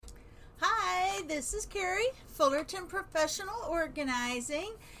Hi, this is Carrie, Fullerton Professional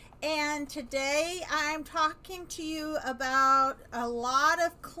Organizing, and today I'm talking to you about a lot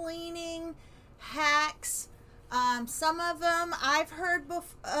of cleaning hacks. Some of them I've heard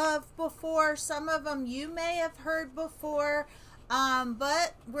of before, some of them you may have heard before,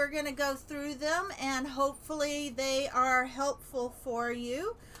 but we're going to go through them and hopefully they are helpful for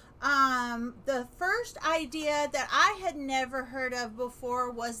you. The first idea that I had never heard of before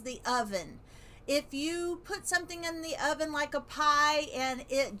was the oven. If you put something in the oven like a pie and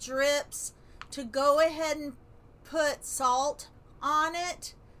it drips, to go ahead and put salt on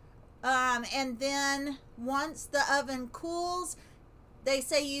it. And then once the oven cools, they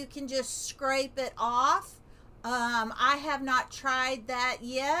say you can just scrape it off. I have not tried that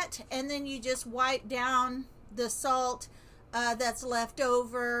yet. And then you just wipe down the salt that's left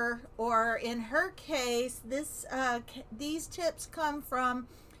over, or in her case, these tips come from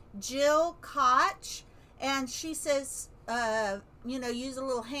Jill Koch, and she says, use a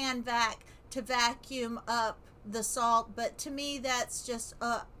little hand vac to vacuum up the salt, but to me that's just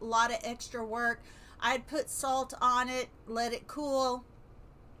a lot of extra work. I'd put salt on it, let it cool,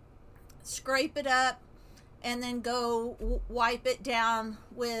 scrape it up, and then go wipe it down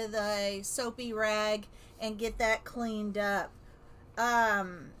with a soapy rag and get that cleaned up.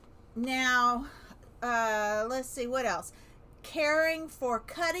 Let's see what else. Caring for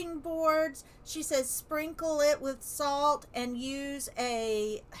cutting boards, she says sprinkle it with salt and use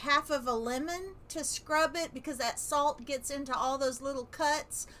a half of a lemon to scrub it, because that salt gets into all those little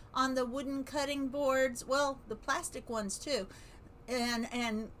cuts on the wooden cutting boards, well, the plastic ones too, and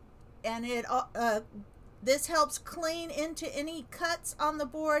it this helps clean into any cuts on the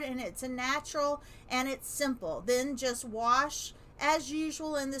board, and it's a natural and it's simple. Then just wash as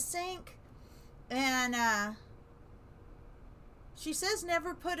usual in the sink, and she says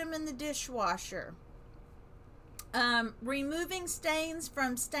never put them in the dishwasher. Removing stains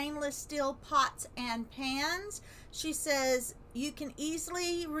from stainless steel pots and pans, she says you can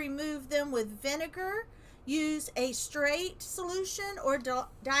easily remove them with vinegar. Use a straight solution or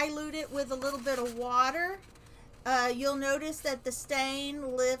dilute it with a little bit of water. You'll notice that the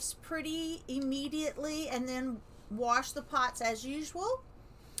stain lifts pretty immediately, and then wash the pots as usual.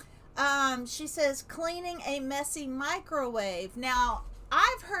 She says cleaning a messy microwave. Now,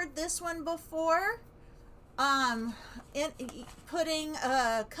 I've heard this one before. Putting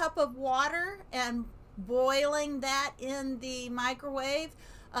a cup of water and boiling that in the microwave.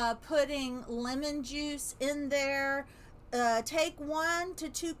 Putting lemon juice in there. Take 1 to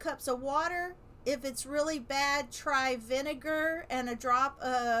 2 cups of water. If it's really bad, try vinegar and a drop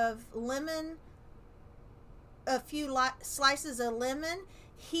of lemon, a few slices of lemon.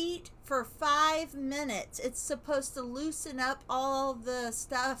 Heat for 5 minutes. It's supposed to loosen up all the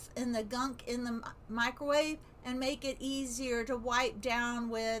stuff and the gunk in the microwave and make it easier to wipe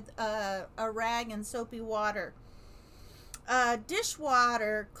down with a rag and soapy water.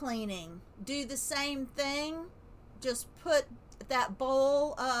 Dishwater cleaning, do the same thing. Just put that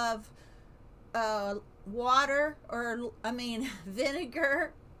bowl of water, or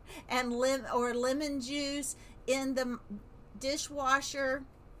vinegar and lemon juice in the dishwasher.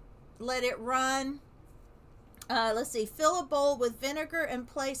 Let it run. Fill a bowl with vinegar and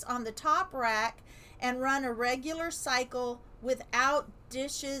place on the top rack and run a regular cycle without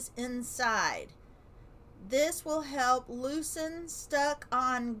dishes inside. This will help loosen stuck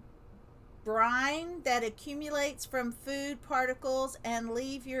on brine that accumulates from food particles and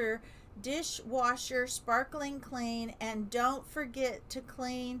leave your dishwasher sparkling clean. And don't forget to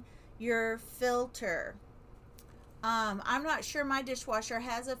clean your filter. I'm not sure my dishwasher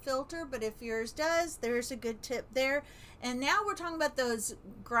has a filter, but if yours does, there's a good tip there. And now we're talking about those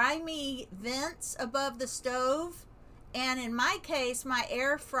grimy vents above the stove, and in my case, my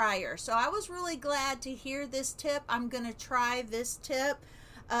air fryer. So I was really glad to hear this tip. I'm going to try this tip.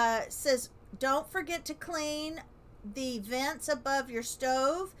 It says, don't forget to clean the vents above your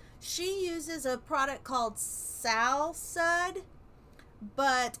stove. She uses a product called Salsud,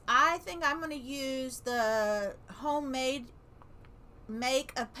 but I think I'm going to use the homemade,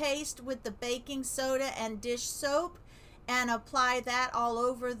 make a paste with the baking soda and dish soap and apply that all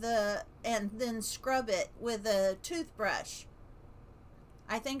over and then scrub it with a toothbrush.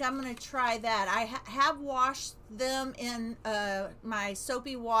 I think I'm going to try that. I have washed them in my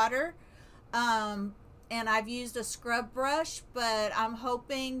soapy water, and I've used a scrub brush, but I'm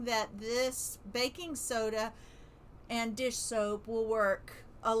hoping that this baking soda and dish soap will work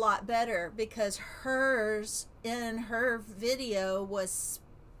a lot better, because hers in her video was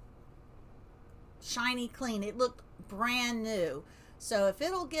shiny clean. It looked brand new. So if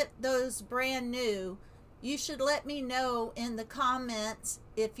it'll get those brand new, you should let me know in the comments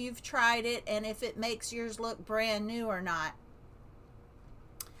if you've tried it and if it makes yours look brand new or not.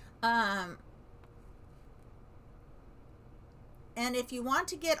 And if you want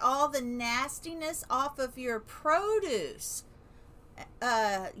to get all the nastiness off of your produce,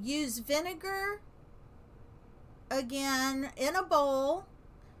 use vinegar again in a bowl.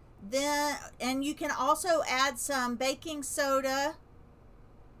 Then, and you can also add some baking soda.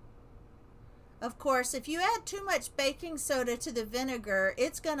 Of course, if you add too much baking soda to the vinegar,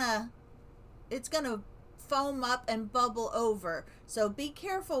 it's gonna foam up and bubble over. So be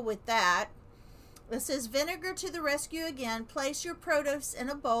careful with that. It says vinegar to the rescue again. Place your produce in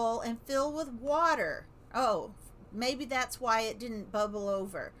a bowl and fill with water. Oh, maybe that's why it didn't bubble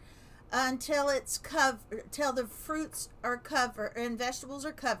over. Until it's covered, till the fruits are covered and vegetables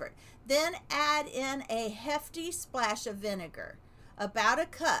are covered. Then add in a hefty splash of vinegar, about a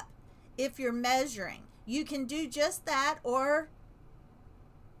cup. If you're measuring, you can do just that, or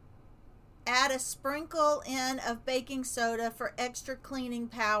add a sprinkle in of baking soda for extra cleaning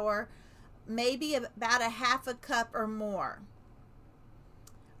power, maybe about a half a cup or more.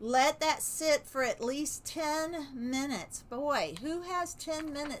 Let that sit for at least 10 minutes. Boy, who has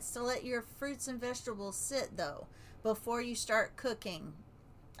 10 minutes to let your fruits and vegetables sit, though, before you start cooking?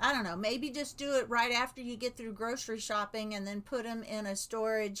 I don't know. Maybe just do it right after you get through grocery shopping and then put them in a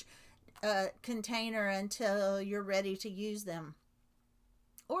storage container until you're ready to use them.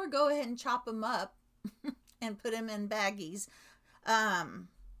 Or go ahead and chop them up and put them in baggies.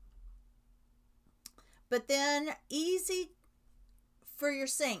 But then easy for your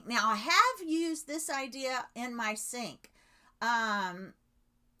sink. Now, I have used this idea in my sink.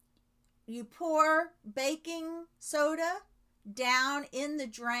 You pour baking soda down in the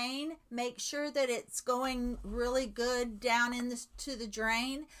drain. Make sure that it's going really good down to the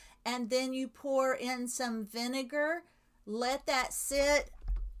drain. And then you pour in some vinegar. Let that sit.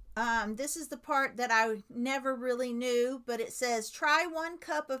 This is the part that I never really knew, but it says try 1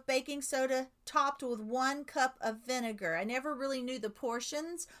 cup of baking soda topped with 1 cup of vinegar. I never really knew the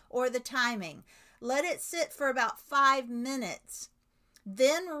portions or the timing. Let it sit for about 5 minutes.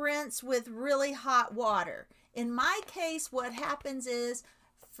 Then rinse with really hot water. In my case, what happens is,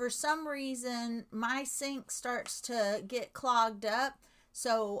 for some reason, my sink starts to get clogged up.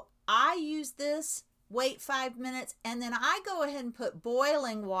 So I use this, wait 5 minutes, and then I go ahead and put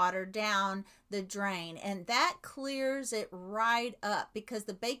boiling water down the drain, and that clears it right up, because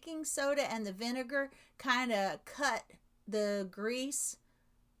the baking soda and the vinegar kind of cut the grease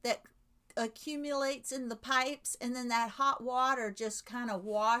that accumulates in the pipes, and then that hot water just kind of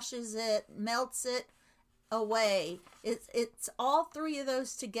washes it, melts it away. It's all 3 of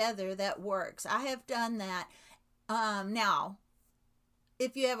those together that works. I have done that. Now,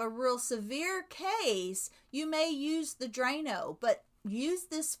 if you have a real severe case, you may use the Drano, but use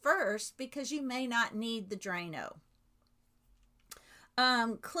this first because you may not need the Drano.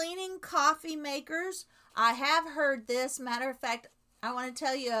 Cleaning coffee makers. I have heard this. Matter of fact, I want to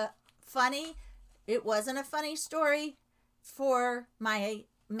tell you it wasn't a funny story for my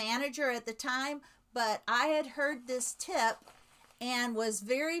manager at the time, but I had heard this tip and was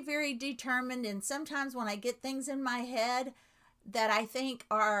very, very determined. And sometimes when I get things in my head that I think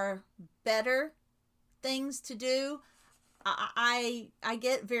are better things to do, I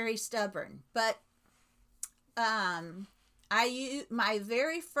get very stubborn. But my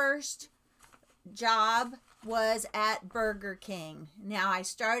very first job was at Burger King. Now, I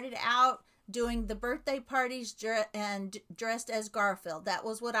started out doing the birthday parties and dressed as Garfield. That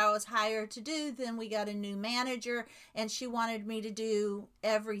was what I was hired to do. Then we got a new manager, and she wanted me to do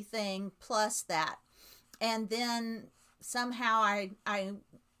everything plus that. And then somehow I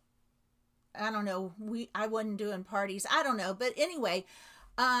don't know, I wasn't doing parties. I don't know. But anyway,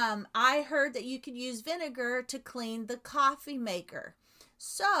 I heard that you could use vinegar to clean the coffee maker.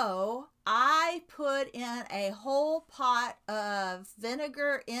 So I put in a whole pot of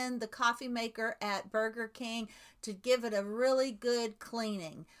vinegar in the coffee maker at Burger King to give it a really good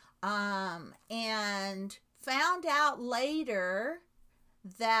cleaning. And found out later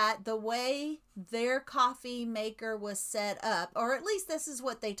that the way their coffee maker was set up, or at least this is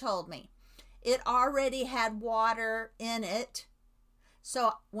what they told me, it already had water in it.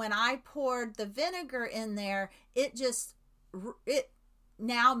 So when I poured the vinegar in there, it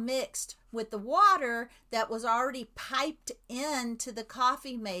now mixed with the water that was already piped into the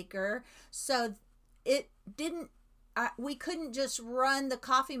coffee maker. So it didn't, we couldn't just run the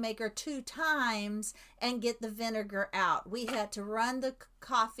coffee maker 2 times and get the vinegar out. We had to run the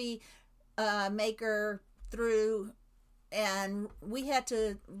coffee maker through and we had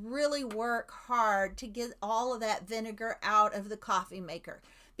to really work hard to get all of that vinegar out of the coffee maker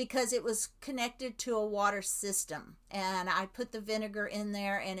because it was connected to a water system, and I put the vinegar in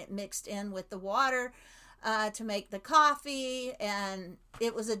there and it mixed in with the water to make the coffee, and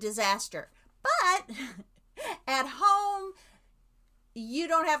it was a disaster. But at home, you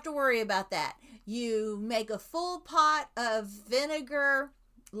don't have to worry about that. You make a full pot of vinegar,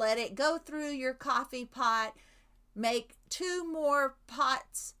 let it go through your coffee pot, make 2 more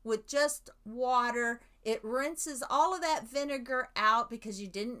pots with just water. It rinses all of that vinegar out because you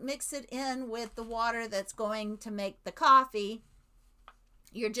didn't mix it in with the water that's going to make the coffee.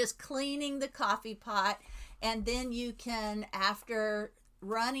 You're just cleaning the coffee pot, and then you can, after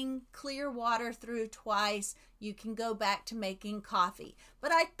running clear water through twice, you can go back to making coffee.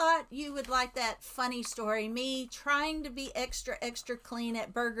 But I thought you would like that funny story, me trying to be extra clean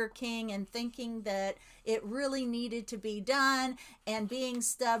at Burger King and thinking that it really needed to be done, and being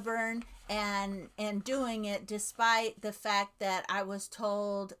stubborn and doing it despite the fact that I was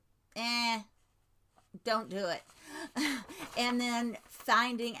told, don't do it. And then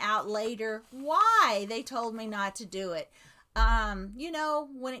finding out later why they told me not to do it.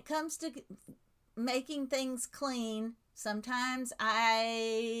 When it comes to making things clean, sometimes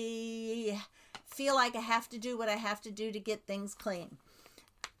I feel like I have to do what I have to do to get things clean.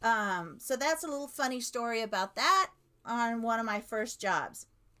 So that's a little funny story about that on one of my first jobs.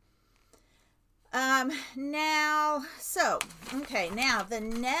 Now the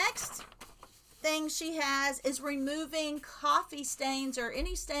next thing she has is removing coffee stains or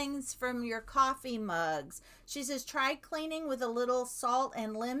any stains from your coffee mugs. She says try cleaning with a little salt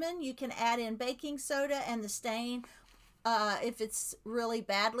and lemon. You can add in baking soda, and the stain, if it's really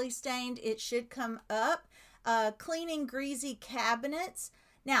badly stained, it should come up. Cleaning greasy cabinets.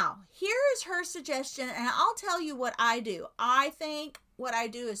 Now, here is her suggestion, and I'll tell you what I do. I think what I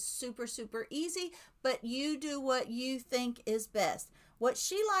do is super easy, but you do what you think is best. What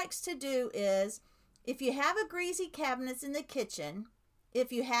she likes to do is, if you have a greasy cabinets in the kitchen,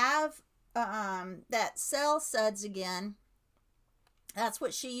 if you have that cell suds again, that's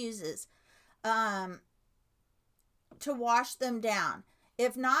what she uses to wash them down.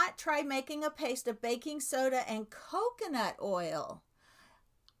 If not, try making a paste of baking soda and coconut oil.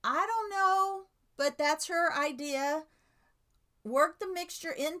 I don't know, but that's her idea. Work the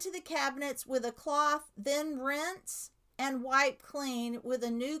mixture into the cabinets with a cloth, then rinse and wipe clean with a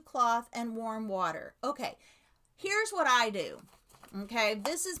new cloth and warm water. Okay, here's what I do. Okay,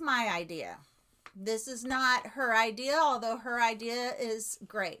 this is my idea. This is not her idea, although her idea is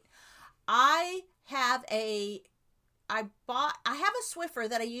great. I have a Swiffer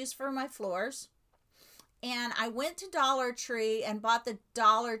that I use for my floors, and I went to Dollar Tree and bought the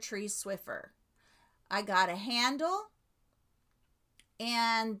Dollar Tree Swiffer. I got a handle,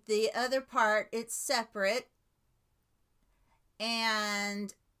 and the other part, it's separate.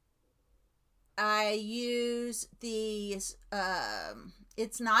 And I use these,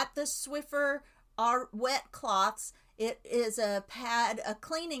 it's not the Swiffer wet cloths. It is a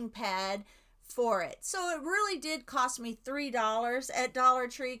cleaning pad for it. So it really did cost me $3 at Dollar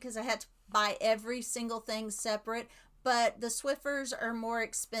Tree because I had to buy every single thing separate. But the Swiffers are more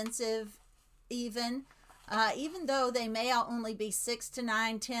expensive even though they may only be $6 to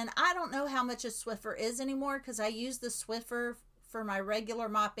 $9, $10. I don't know how much a Swiffer is anymore because I use the Swiffer for my regular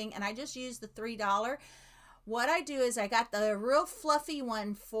mopping, and I just use the $3. What I do is I got the real fluffy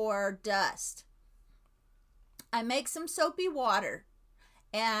one for dust. I make some soapy water,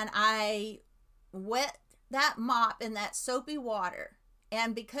 and I wet that mop in that soapy water.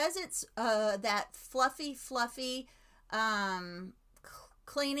 And because it's that fluffy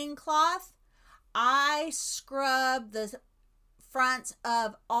cleaning cloth, I scrub the fronts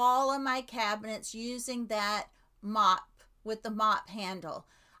of all of my cabinets using that mop with the mop handle.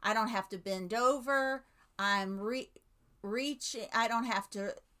 I don't have to bend over. I'm reaching. I don't have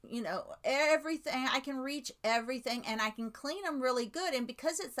to, everything. I can reach everything, and I can clean them really good. And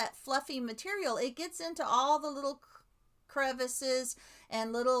because it's that fluffy material, it gets into all the little crevices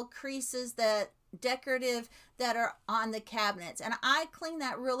and little creases decorative that are on the cabinets. And I clean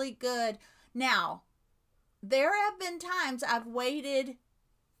that really good. Now, there have been times I've waited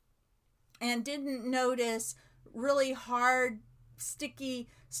and didn't notice really hard, sticky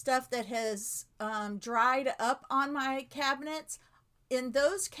stuff that has dried up on my cabinets. In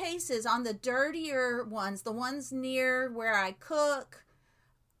those cases, on the dirtier ones, the ones near where I cook,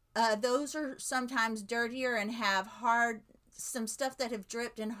 those are sometimes dirtier and have some stuff that have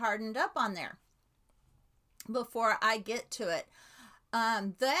dripped and hardened up on there before I get to it.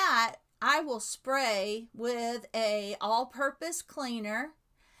 That I will spray with a all-purpose cleaner.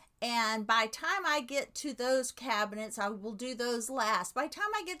 And by the time I get to those cabinets, I will do those last. By the time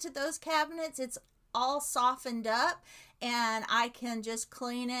I get to those cabinets, it's all softened up and I can just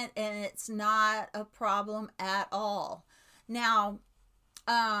clean it and it's not a problem at all. Now,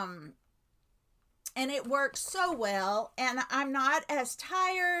 and it works so well and I'm not as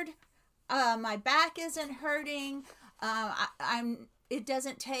tired. My back isn't hurting. It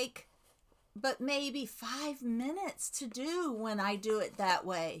doesn't take but maybe 5 minutes to do when I do it that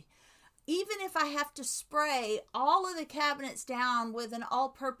way. Even if I have to spray all of the cabinets down with an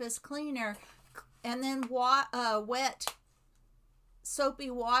all-purpose cleaner and then wet soapy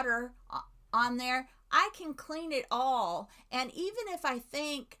water on there, I can clean it all. And even if I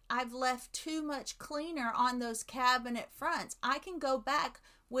think I've left too much cleaner on those cabinet fronts, I can go back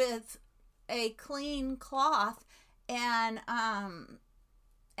with a clean cloth and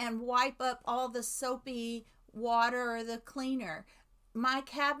wipe up all the soapy water or the cleaner. My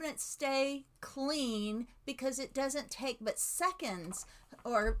cabinets stay clean because it doesn't take but seconds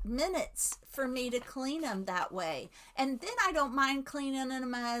or minutes for me to clean them that way. And then I don't mind cleaning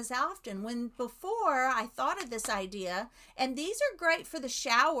them as often. When before I thought of this idea, and these are great for the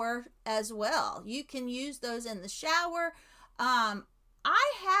shower as well. You can use those in the shower. I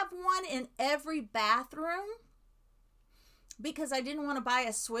have one in every bathroom because I didn't want to buy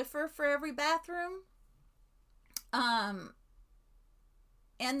a Swiffer for every bathroom.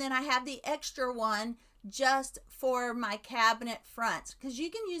 And then I have the extra one just for my cabinet fronts because you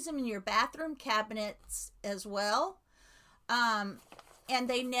can use them in your bathroom cabinets as well. And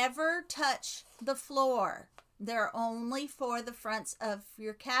they never touch the floor. They're only for the fronts of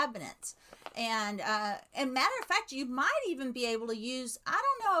your cabinets. And matter of fact, you might even be able to use, I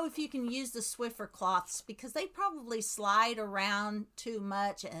don't know if you can use the Swiffer cloths because they probably slide around too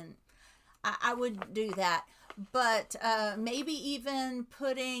much and I wouldn't do that. But maybe even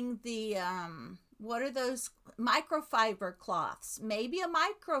putting the, what are those microfiber cloths? Maybe a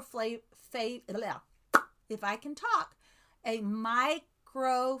if I can talk, a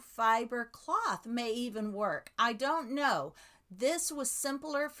microfiber cloth may even work. I don't know. This was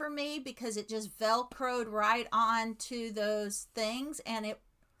simpler for me because it just Velcroed right onto those things. And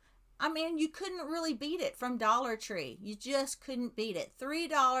you couldn't really beat it from Dollar Tree. You just couldn't beat it.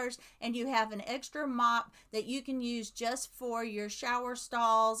 $3 and you have an extra mop that you can use just for your shower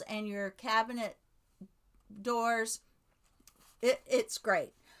stalls and your cabinet doors. It's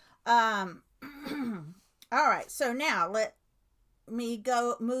great. All right, so now let me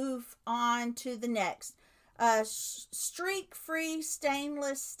move on to the next. Streak-free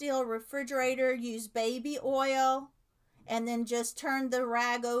stainless steel refrigerator. Use baby oil. And then just turn the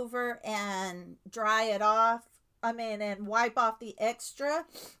rag over and dry it off. And wipe off the extra.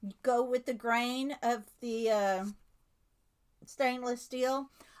 Go with the grain of the stainless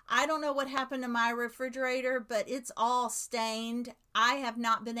steel. I don't know what happened to my refrigerator, but it's all stained. I have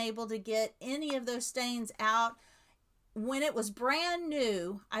not been able to get any of those stains out. When it was brand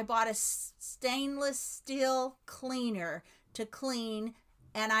new, I bought a stainless steel cleaner to clean,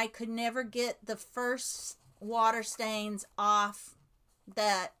 and I could never get the first water stains off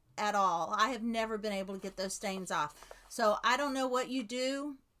that at all. I have never been able to get those stains off. So I don't know what you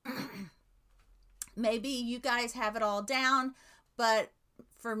do. Maybe you guys have it all down, but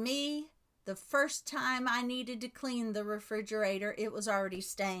for me, the first time I needed to clean the refrigerator, it was already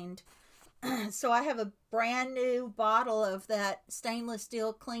stained. So I have a brand new bottle of that stainless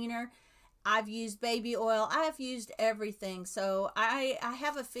steel cleaner. I've used baby oil. I've used everything. So I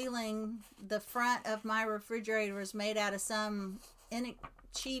have a feeling the front of my refrigerator is made out of some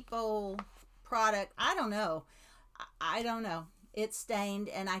cheap old product. I don't know. I don't know. It's stained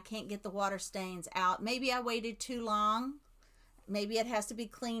and I can't get the water stains out. Maybe I waited too long. Maybe it has to be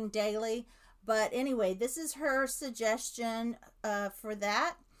cleaned daily. But anyway, this is her suggestion for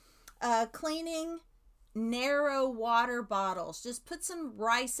that. Cleaning narrow water bottles. Just put some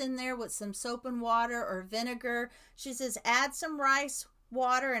rice in there with some soap and water or vinegar. She says add some rice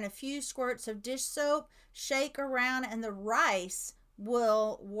water and a few squirts of dish soap, shake around, and the rice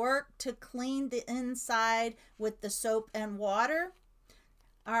will work to clean the inside with the soap and water.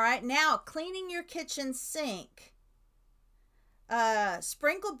 All right, now cleaning your kitchen sink.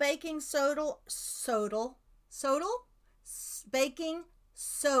 Sprinkle baking baking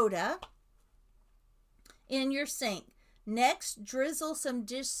soda in your sink. Next, drizzle some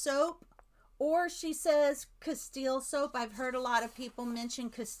dish soap, or she says Castile soap. I've heard a lot of people mention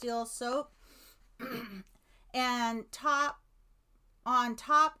Castile soap. And top on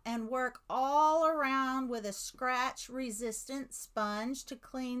top and work all around with a scratch resistant sponge to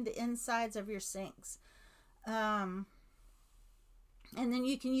clean the insides of your sinks. And then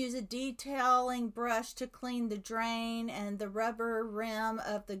you can use a detailing brush to clean the drain and the rubber rim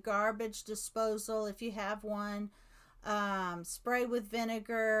of the garbage disposal if you have one. Spray with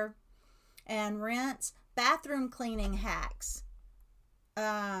vinegar and rinse. Bathroom cleaning hacks.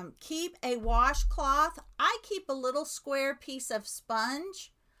 Keep a washcloth. I keep a little square piece of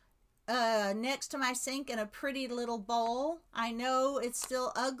sponge next to my sink in a pretty little bowl. I know it's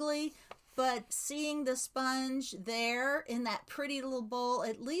still ugly, but seeing the sponge there in that pretty little bowl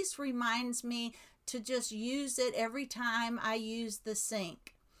at least reminds me to just use it every time I use the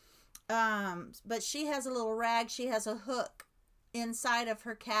sink. But she has a little rag. She has a hook inside of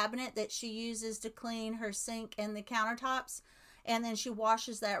her cabinet that she uses to clean her sink and the countertops. And then she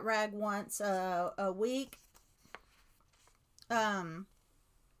washes that rag once a week. So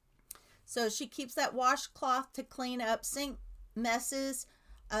she keeps that washcloth to clean up sink messes.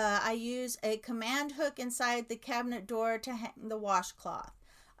 I use a command hook inside the cabinet door to hang the washcloth.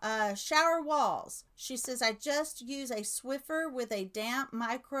 Shower walls. She says, I just use a Swiffer with a damp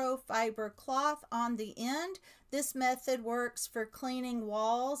microfiber cloth on the end. This method works for cleaning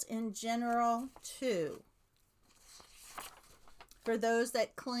walls in general too. For those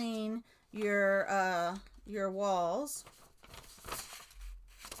that clean your walls.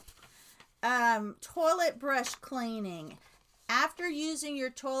 Toilet brush cleaning. After using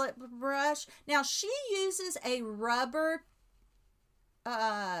your toilet brush, now she uses a rubber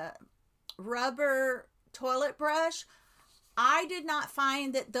toilet brush. I did not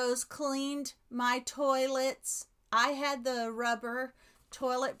find that those cleaned my toilets. I had the rubber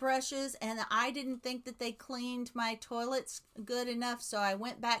toilet brushes and I didn't think that they cleaned my toilets good enough, so I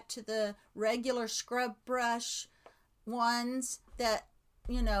went back to the regular scrub brush ones that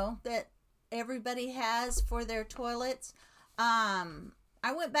that everybody has for their toilets.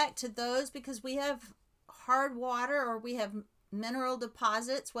 I went back to those because we have hard water, or we have mineral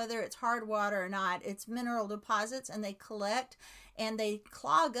deposits, whether it's hard water or not, it's mineral deposits, and they collect and they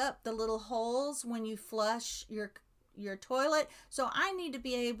clog up the little holes when you flush your toilet. So I need to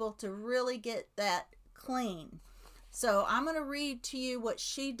be able to really get that clean. So I'm going to read to you what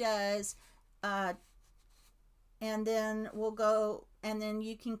she does, and then we'll go, and then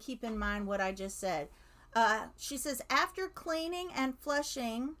you can keep in mind what I just said. She says, after cleaning and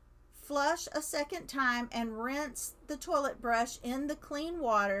flushing, flush a second time and rinse the toilet brush in the clean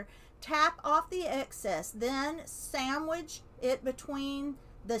water. Tap off the excess, then sandwich it between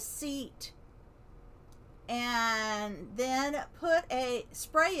the seat, and then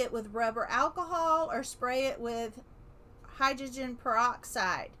spray it with rubber alcohol or spray it with hydrogen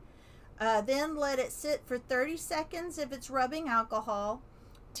peroxide. Then let it sit for 30 seconds if it's rubbing alcohol,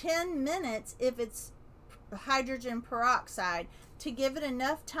 10 minutes if it's hydrogen peroxide, to give it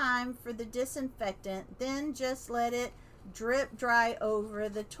enough time for the disinfectant. Then just let it drip dry over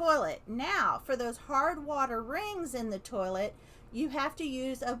the toilet. Now, for those hard water rings in the toilet, you have to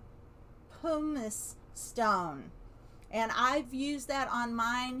use a pumice stone. And I've used that on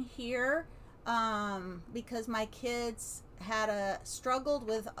mine here because my kids had struggled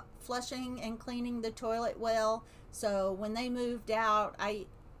with flushing and cleaning the toilet well. So when they moved out,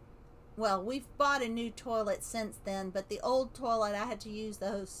 we've bought a new toilet since then, but the old toilet, I had to use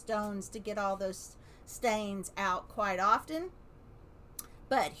those stones to get all those stains out quite often.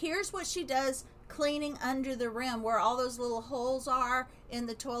 But here's what she does cleaning under the rim, where all those little holes are in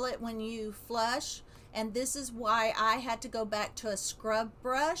the toilet when you flush. And this is why I had to go back to a scrub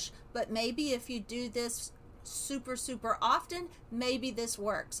brush. But maybe if you do this super often, maybe this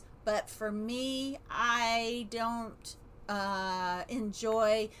works. But for me, I don't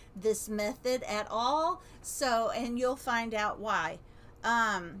enjoy this method at all. So, and you'll find out why.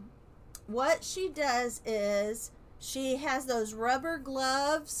 What she does is she has those rubber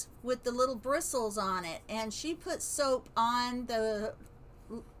gloves with the little bristles on it, and she puts soap on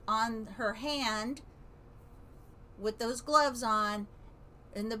her hand with those gloves on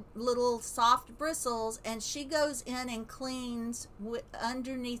and the little soft bristles, and she goes in and cleans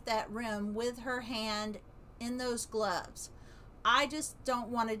underneath that rim with her hand in those gloves. I just don't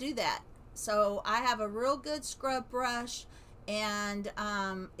want to do that. So I have a real good scrub brush, and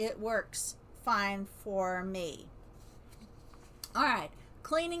it works fine for me. All right,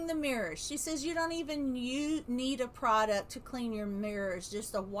 cleaning the mirrors. She says you don't even need a product to clean your mirrors.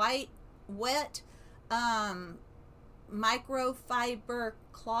 Just a wet microfiber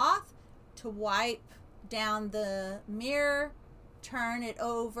cloth to wipe down the mirror, turn it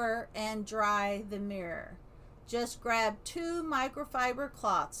over, and dry the mirror. Just grab 2 microfiber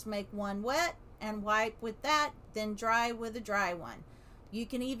cloths, make one wet and wipe with that, then dry with a dry one. You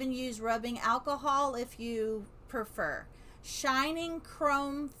can even use rubbing alcohol if you prefer. Shining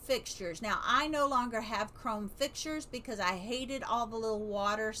chrome fixtures. Now, I no longer have chrome fixtures because I hated all the little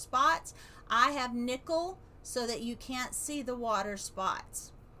water spots. I have nickel so that you can't see the water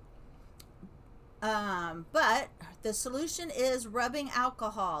spots. But the solution is rubbing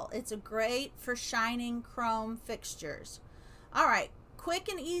alcohol. It's a great for shining chrome fixtures. All right, quick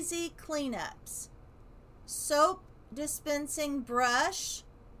and easy cleanups. Soap dispensing brush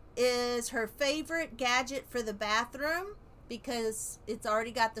is her favorite gadget for the bathroom because it's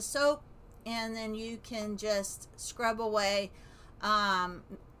already got the soap and then you can just scrub away.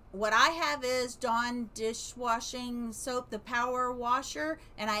 What I have is Dawn dishwashing soap, the power washer,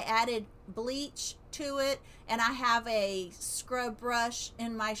 and I added bleach to it, and I have a scrub brush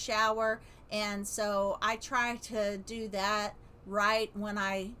in my shower, and so I try to do that right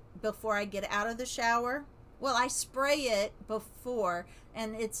before I get out of the shower. Well, I spray it before,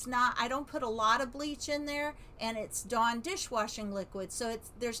 and I don't put a lot of bleach in there, and it's Dawn dishwashing liquid, so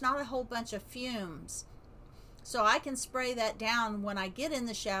there's not a whole bunch of fumes. So I can spray that down when I get in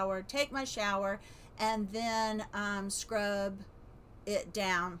the shower, take my shower, and then scrub it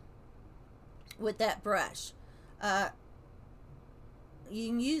down with that brush. You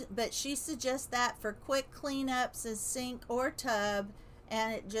can use, but she suggests that for quick cleanups in sink or tub,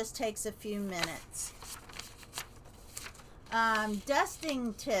 and it just takes a few minutes.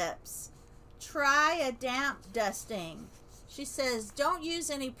 Dusting tips. Try a damp dusting. She says, don't use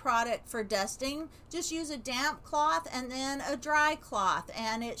any product for dusting. Just use a damp cloth and then a dry cloth.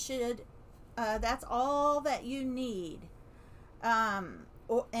 And it should, that's all that you need. And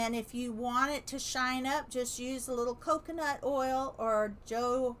if you want it to shine up, just use a little coconut oil or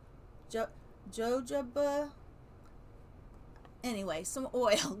jojoba. Anyway, some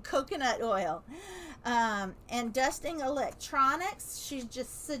oil, coconut oil. And dusting electronics, she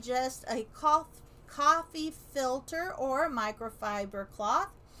just suggests a coffee filter or a microfiber cloth.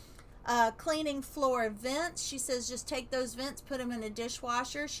 Cleaning floor vents, she says just take those vents, put them in a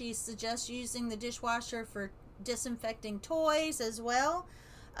dishwasher. She suggests using the dishwasher for disinfecting toys as well.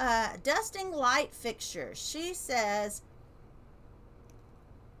 Dusting light fixtures, she says,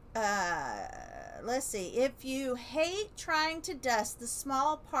 let's see, if you hate trying to dust the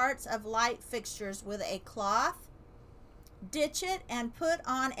small parts of light fixtures with a cloth, ditch it and put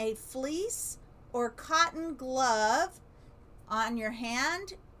on a fleece or cotton glove on your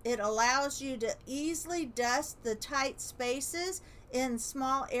hand. It allows you to easily dust the tight spaces in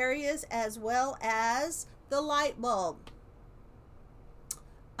small areas as well as the light bulb.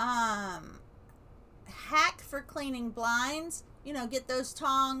 Hack for cleaning blinds. Get those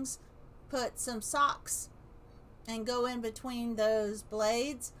tongs, put some socks, and go in between those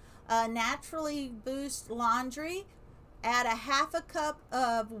blades. Naturally boost laundry. Add a 1/2 cup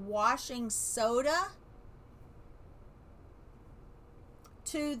of washing soda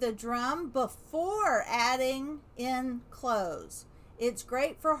to the drum before adding in clothes. It's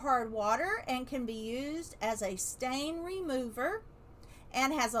great for hard water and can be used as a stain remover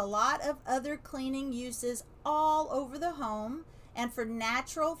and has a lot of other cleaning uses all over the home. And for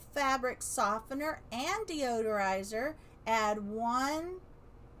natural fabric softener and deodorizer, add 1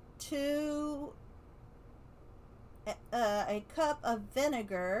 to a cup of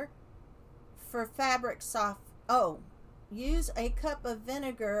vinegar for fabric use a cup of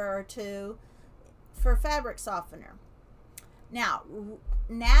vinegar or 2 for fabric softener. Now,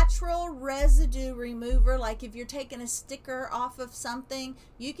 natural residue remover, like if you're taking a sticker off of something,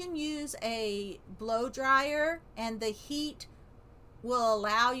 you can use a blow dryer and the heat will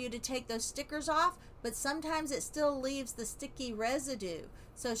allow you to take those stickers off, but sometimes it still leaves the sticky residue.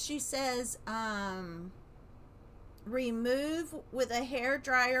 So she says remove with a hair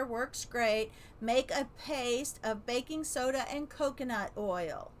dryer works great. Make a paste of baking soda and coconut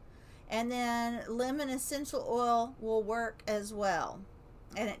oil, and then lemon essential oil will work as well,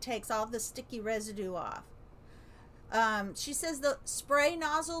 and it takes all the sticky residue off. She says the spray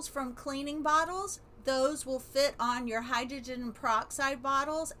nozzles from cleaning bottles, those will fit on your hydrogen peroxide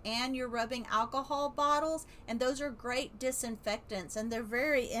bottles and your rubbing alcohol bottles, and those are great disinfectants, and they're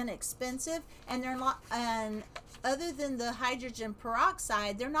very inexpensive, and they're not, and other than the hydrogen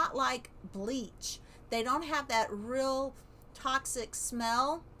peroxide, they're not like bleach. They don't have that real toxic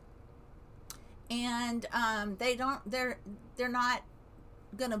smell, and they're not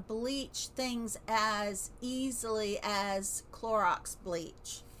gonna bleach things as easily as Clorox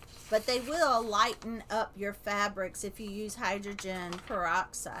bleach, but they will lighten up your fabrics if you use hydrogen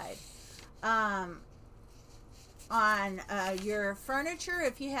peroxide. on your furniture.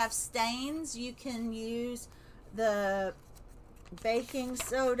 If you have stains, you can use the baking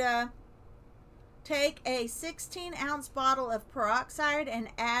soda. Take a 16-ounce bottle of peroxide and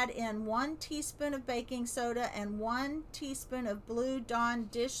add in 1 teaspoon of baking soda and 1 teaspoon of Blue Dawn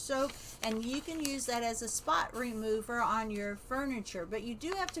dish soap, and you can use that as a spot remover on your furniture. But you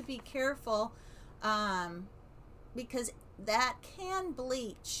do have to be careful because that can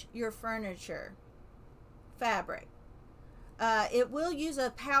bleach your furniture fabric. It will use a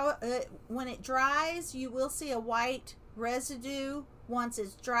power, when it dries, you will see a white residue once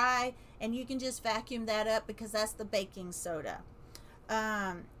it's dry, and you can just vacuum that up because that's the baking soda.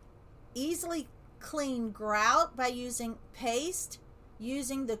 Easily clean grout by using paste,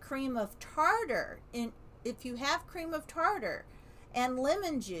 using the cream of tartar, if you have cream of tartar, and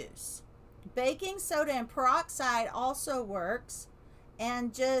lemon juice. Baking soda and peroxide also works,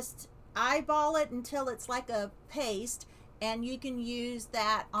 and just eyeball it until it's like a paste, and you can use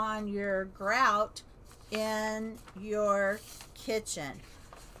that on your grout in your kitchen.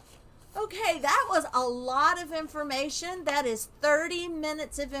 Okay, that was a lot of information. That is 30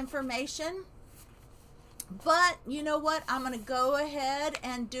 minutes of information. But you know what? I'm going to go ahead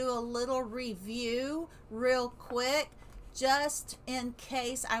and do a little review real quick, just in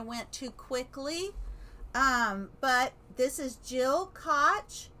case I went too quickly. But this is Jill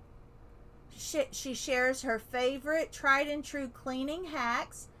Koch. She shares her favorite tried and true cleaning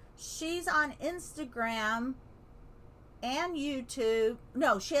hacks. She's on Instagram and YouTube.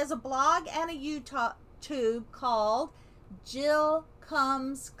 No, she has a blog and a YouTube called Jill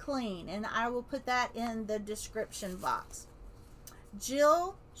Comes Clean, and I will put that in the description box.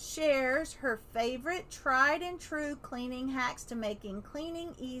 Jill shares her favorite tried and true cleaning hacks to making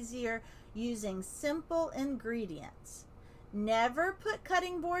cleaning easier using simple ingredients. Never put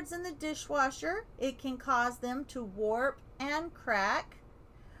cutting boards in the dishwasher. It can cause them to warp and crack.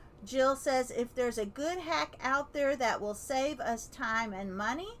 Jill says, if there's a good hack out there that will save us time and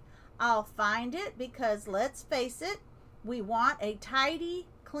money, I'll find it, because let's face it, we want a tidy,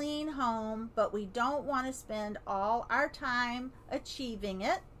 clean home, but we don't want to spend all our time achieving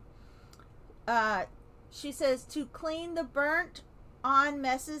it. She says, to clean the burnt on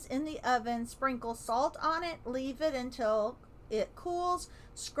messes in the oven, sprinkle salt on it, leave it until it cools,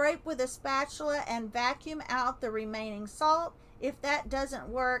 scrape with a spatula and vacuum out the remaining salt. If that doesn't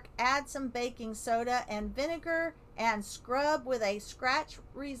work, add some baking soda and vinegar and scrub with a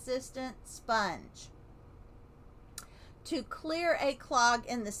scratch-resistant sponge. To clear a clog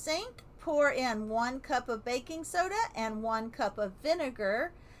in the sink, pour in 1 cup of baking soda and 1 cup of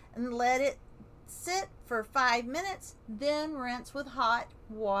vinegar and let it sit for 5 minutes, then rinse with hot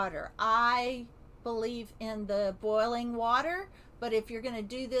water. I believe in the boiling water, but if you're going to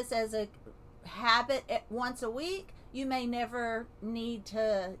do this as a habit once a week, you may never need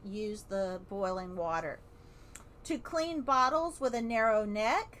to use the boiling water. To clean bottles with a narrow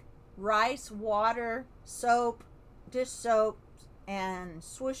neck, rice, water, soap, dish soap, and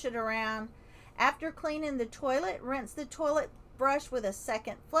swoosh it around. After cleaning the toilet, rinse the toilet brush with a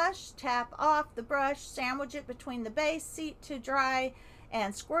second flush, tap off the brush, sandwich it between the base, seat to dry,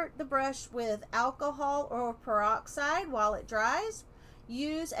 and squirt the brush with alcohol or peroxide while it dries.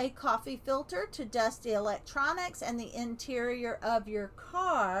 Use a coffee filter to dust the electronics and the interior of your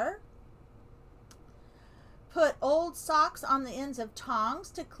car. Put old socks on the ends of tongs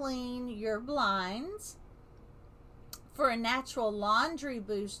to clean your blinds. For a natural laundry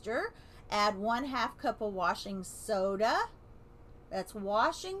booster, add 1/2 cup of washing soda. That's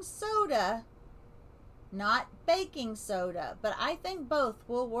washing soda, not baking soda, but I think both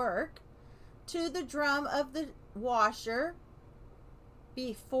will work. To the drum of the washer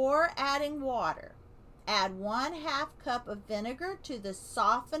before adding water. Add 1/2 cup of vinegar to the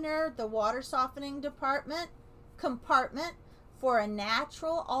softener, the water softening compartment for a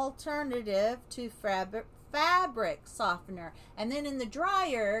natural alternative to fabric softener. And then in the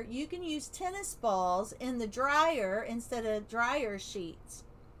dryer, you can use tennis balls in the dryer instead of dryer sheets.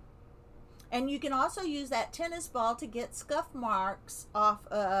 And you can also use that tennis ball to get scuff marks off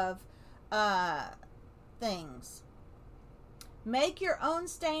of things. Make your own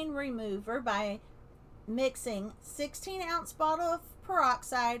stain remover by mixing 16-ounce bottle of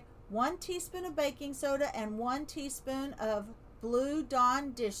peroxide, 1 teaspoon of baking soda, and 1 teaspoon of Blue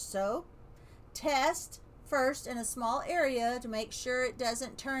Dawn dish soap. Test first in a small area to make sure it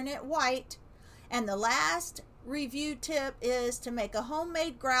doesn't turn it white. And the last review tip is to make a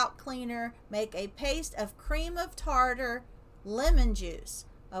homemade grout cleaner. Make a paste of cream of tartar, lemon juice.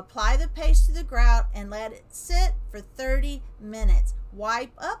 Apply the paste to the grout and let it sit for 30 minutes.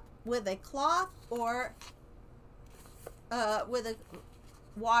 Wipe up with a cloth or with a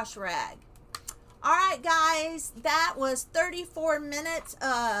wash rag. All right, guys, that was 34 minutes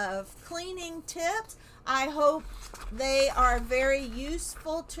of cleaning tips. I hope they are very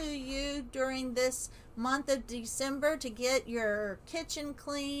useful to you during this month of December to get your kitchen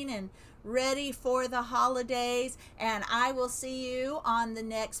clean and ready for the holidays. And I will see you on the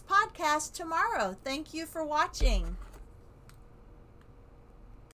next podcast tomorrow. Thank you for watching.